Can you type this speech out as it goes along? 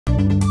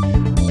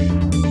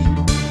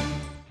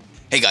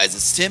Hey guys,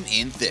 it's Tim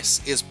and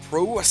this is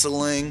Pro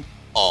Wrestling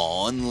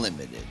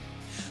Unlimited.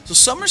 So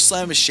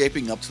SummerSlam is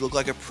shaping up to look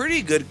like a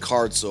pretty good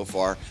card so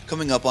far,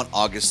 coming up on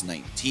August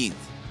 19th.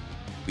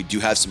 We do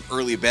have some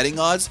early betting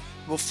odds.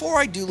 Before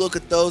I do look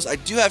at those, I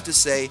do have to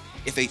say,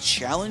 if a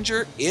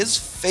challenger is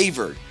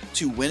favored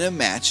to win a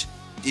match,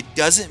 it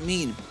doesn't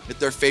mean that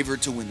they're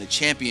favored to win the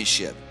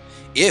championship.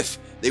 If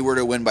they were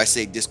to win by,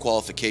 say,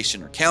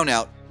 disqualification or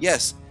countout,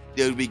 yes,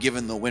 they would be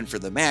given the win for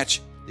the match.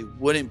 They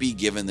wouldn't be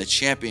given the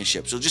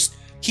championship. So just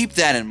keep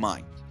that in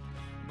mind.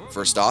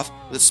 First off,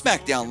 with the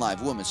SmackDown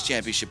Live Women's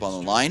Championship on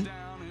the line,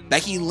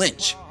 Becky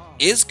Lynch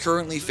is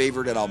currently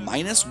favored at a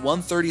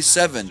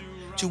 -137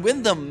 to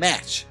win the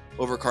match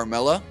over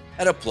Carmella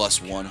at a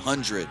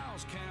 +100.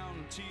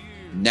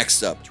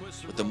 Next up,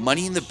 with the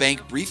Money in the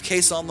Bank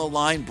briefcase on the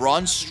line,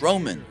 Braun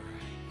Strowman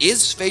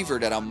is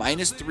favored at a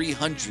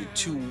 -300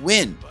 to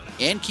win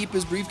and keep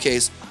his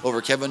briefcase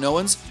over Kevin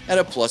Owens at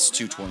a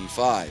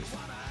 +225.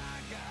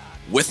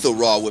 With the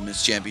Raw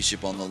Women's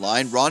Championship on the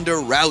line, Ronda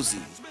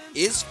Rousey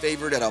is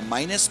favored at a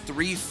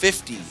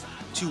 -350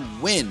 to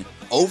win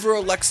over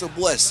Alexa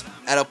Bliss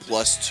at a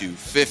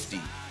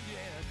 +250.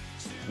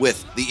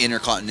 With the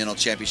Intercontinental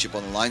Championship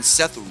on the line,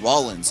 Seth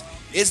Rollins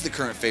is the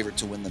current favorite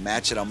to win the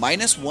match at a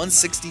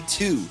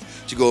 -162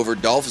 to go over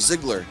Dolph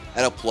Ziggler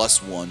at a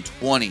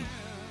 +120.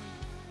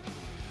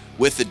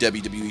 With the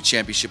WWE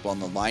Championship on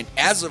the line,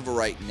 as of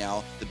right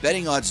now, the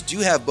betting odds do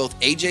have both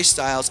AJ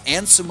Styles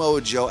and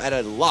Samoa Joe at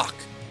a lock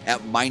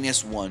at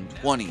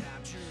 -120.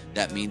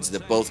 That means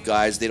that both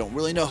guys, they don't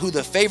really know who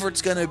the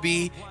favorite's going to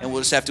be, and we'll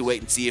just have to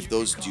wait and see if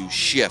those do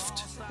shift,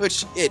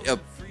 which it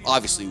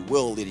obviously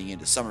will leading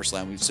into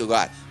SummerSlam. We've still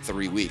got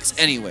 3 weeks.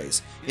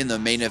 Anyways, in the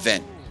main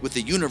event, with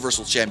the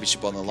Universal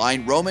Championship on the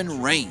line, Roman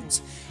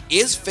Reigns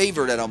is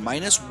favored at a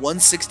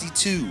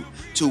 -162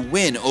 to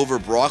win over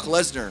Brock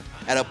Lesnar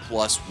at a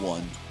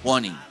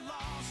 +120.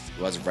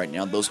 So as of right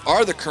now, those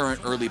are the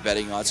current early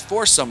betting odds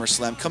for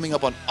SummerSlam coming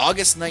up on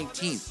August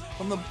 19th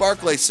from the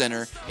Barclays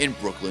Center in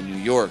Brooklyn, New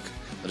York.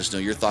 Let us know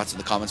your thoughts in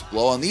the comments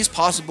below on these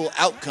possible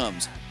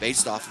outcomes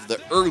based off of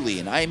the early,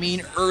 and I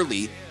mean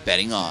early,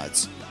 betting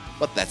odds.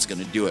 But that's going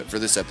to do it for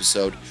this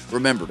episode.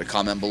 Remember to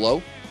comment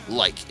below,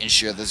 like and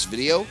share this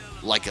video,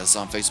 like us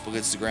on Facebook,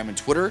 Instagram, and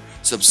Twitter,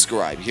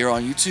 subscribe here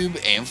on YouTube,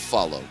 and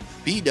follow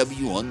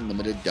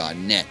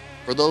PWUnlimited.net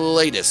for the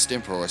latest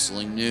in pro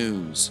wrestling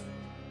news.